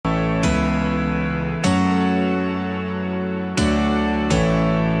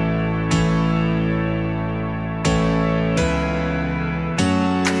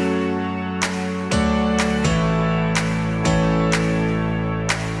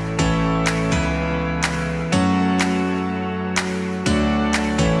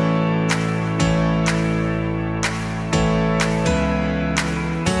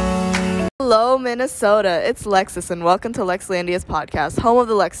Hello, Minnesota. It's Lexus, and welcome to Lexlandia's podcast, home of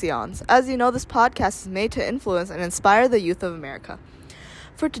the Lexions. As you know, this podcast is made to influence and inspire the youth of America.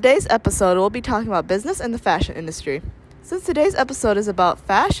 For today's episode, we'll be talking about business and the fashion industry. Since today's episode is about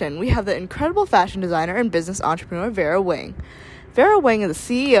fashion, we have the incredible fashion designer and business entrepreneur, Vera Wang. Vera Wang is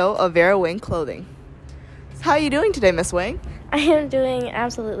the CEO of Vera Wang Clothing. How are you doing today, Miss Wang? I am doing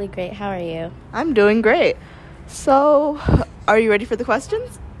absolutely great. How are you? I'm doing great. So, are you ready for the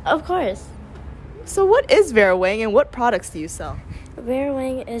questions? Of course. So what is Vera Wang and what products do you sell? Vera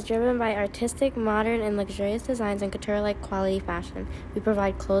Wang is driven by artistic, modern, and luxurious designs and couture-like quality fashion. We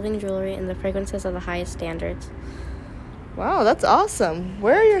provide clothing, jewelry, and the fragrances of the highest standards. Wow, that's awesome.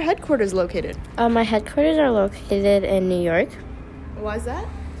 Where are your headquarters located? My headquarters are located in New York. Why is that?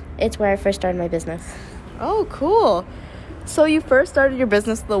 It's where I first started my business. Oh, cool. So you first started your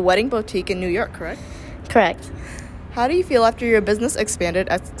business at the Wedding Boutique in New York, correct? Correct. How do you feel after your business expanded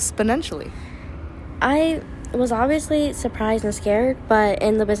exponentially? I was obviously surprised and scared, but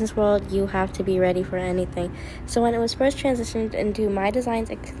in the business world, you have to be ready for anything. So when it was first transitioned into my designs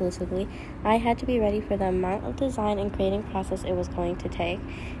exclusively, I had to be ready for the amount of design and creating process it was going to take.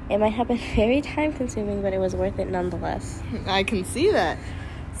 It might have been very time-consuming, but it was worth it nonetheless. I can see that.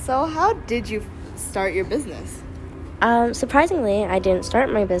 So how did you start your business? Surprisingly, I didn't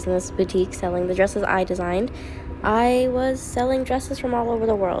start my business boutique selling the dresses I designed. I was selling dresses from all over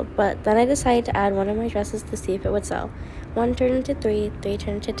the world, but then I decided to add one of my dresses to see if it would sell. 1 turned into 3 turned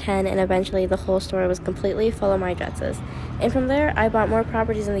into 10, and eventually the whole store was completely full of my dresses. And from there, I bought more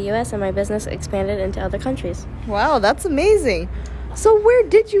properties in the U.S. and my business expanded into other countries. Wow, that's amazing. So where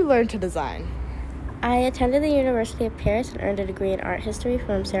did you learn to design? I attended the University of Paris and earned a degree in art history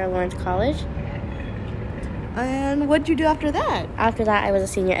from Sarah Lawrence College. And what did you do after that? After that, I was a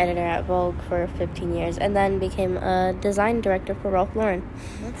senior editor at Vogue for 15 years and then became a design director for Ralph Lauren.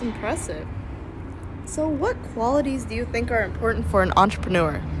 That's impressive. So what qualities do you think are important for an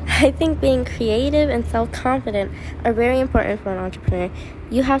entrepreneur? I think being creative and self-confident are very important for an entrepreneur.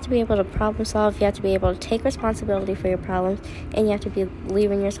 You have to be able to problem solve, you have to be able to take responsibility for your problems, and you have to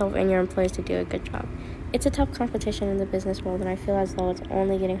believe in yourself and your employees to do a good job. It's a tough competition in the business world, and I feel as though it's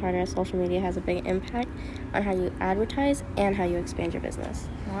only getting harder as social media has a big impact on how you advertise and how you expand your business.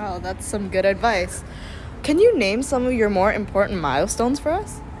 Wow, that's some good advice. Can you name some of your more important milestones for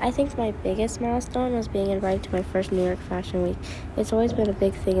us? I think my biggest milestone was being invited to my first New York Fashion Week. It's always been a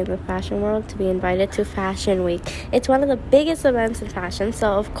big thing in the fashion world to be invited to Fashion Week. It's one of the biggest events in fashion,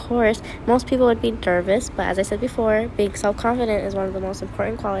 so of course, most people would be nervous, but as I said before, being self-confident is one of the most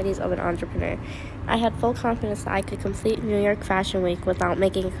important qualities of an entrepreneur. I had full confidence that I could complete New York Fashion Week without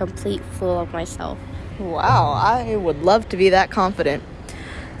making a complete fool of myself. Wow, I would love to be that confident.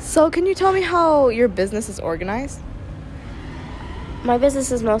 So can you tell me how your business is organized? My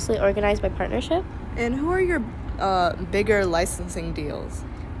business is mostly organized by partnership. And who are your bigger licensing deals?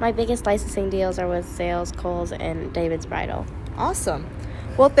 My biggest licensing deals are with Zales, Kohl's, and David's Bridal. Awesome.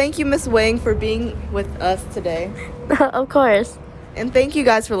 Well, thank you, Miss Wang, for being with us today. Of course. And thank you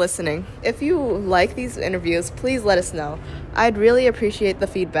guys for listening. If you like these interviews, please let us know. I'd really appreciate the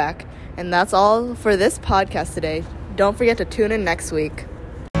feedback. And that's all for this podcast today. Don't forget to tune in next week.